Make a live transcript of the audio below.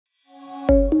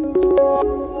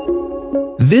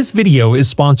This video is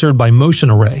sponsored by Motion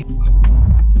Array.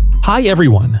 Hi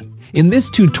everyone! In this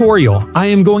tutorial, I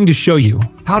am going to show you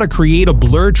how to create a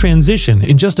blur transition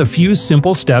in just a few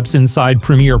simple steps inside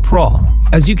Premiere Pro,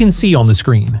 as you can see on the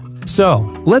screen. So,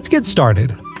 let's get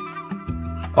started.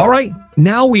 Alright,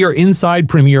 now we are inside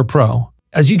Premiere Pro.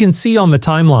 As you can see on the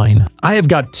timeline, I have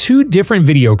got two different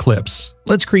video clips.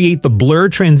 Let's create the blur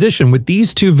transition with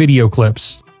these two video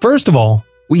clips. First of all,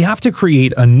 we have to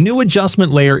create a new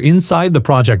adjustment layer inside the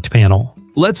project panel.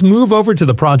 Let's move over to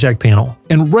the project panel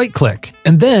and right-click,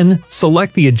 and then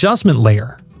select the adjustment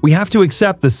layer. We have to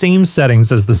accept the same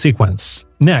settings as the sequence.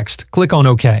 Next, click on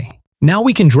OK. Now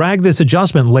we can drag this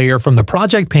adjustment layer from the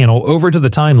project panel over to the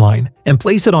timeline and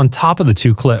place it on top of the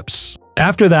two clips.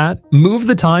 After that, move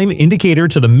the time indicator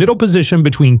to the middle position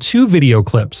between two video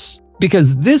clips,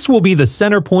 because this will be the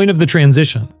center point of the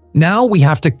transition. Now we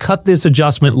have to cut this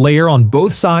adjustment layer on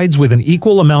both sides with an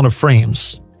equal amount of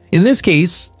frames. In this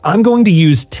case, I'm going to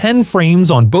use 10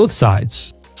 frames on both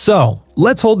sides. So,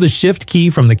 let's hold the Shift key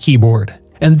from the keyboard,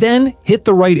 and then hit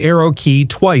the right arrow key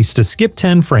twice to skip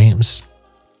 10 frames.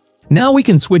 Now we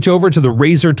can switch over to the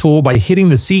razor tool by hitting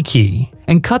the C key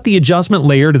and cut the adjustment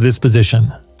layer to this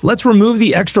position. Let's remove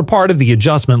the extra part of the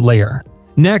adjustment layer.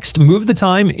 Next, move the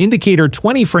time indicator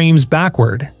 20 frames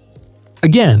backward.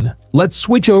 Again, let's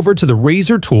switch over to the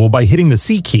razor tool by hitting the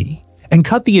C key and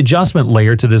cut the adjustment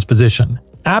layer to this position.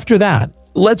 After that,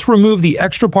 let's remove the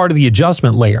extra part of the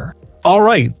adjustment layer.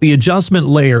 Alright, the adjustment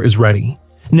layer is ready.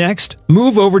 Next,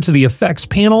 move over to the Effects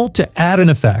panel to add an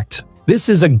effect. This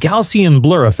is a Gaussian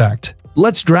blur effect.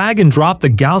 Let's drag and drop the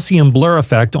Gaussian blur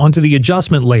effect onto the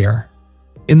adjustment layer.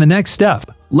 In the next step,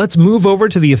 let's move over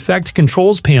to the Effect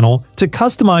Controls panel to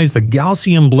customize the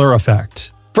Gaussian blur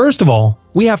effect. First of all,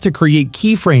 we have to create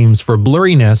keyframes for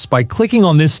blurriness by clicking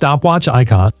on this stopwatch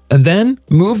icon, and then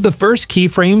move the first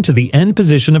keyframe to the end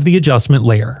position of the adjustment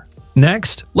layer.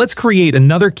 Next, let's create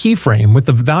another keyframe with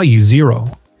the value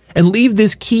 0, and leave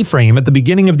this keyframe at the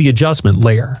beginning of the adjustment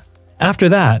layer. After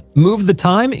that, move the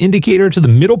time indicator to the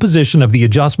middle position of the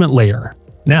adjustment layer.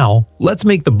 Now, let's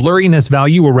make the blurriness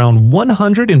value around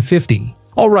 150.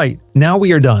 Alright, now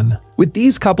we are done. With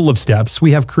these couple of steps,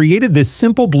 we have created this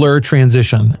simple blur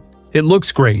transition. It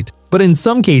looks great, but in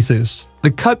some cases,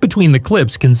 the cut between the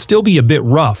clips can still be a bit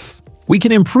rough. We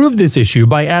can improve this issue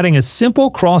by adding a simple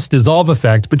cross-dissolve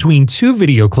effect between two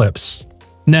video clips.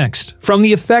 Next, from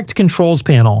the Effect Controls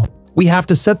panel, we have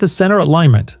to set the center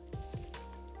alignment.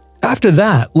 After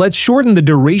that, let's shorten the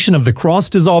duration of the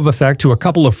cross-dissolve effect to a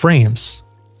couple of frames.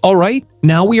 Alright,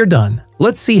 now we are done.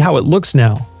 Let's see how it looks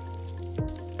now.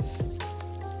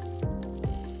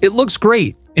 It looks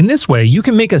great. In this way, you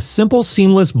can make a simple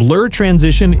seamless blur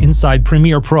transition inside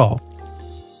Premiere Pro.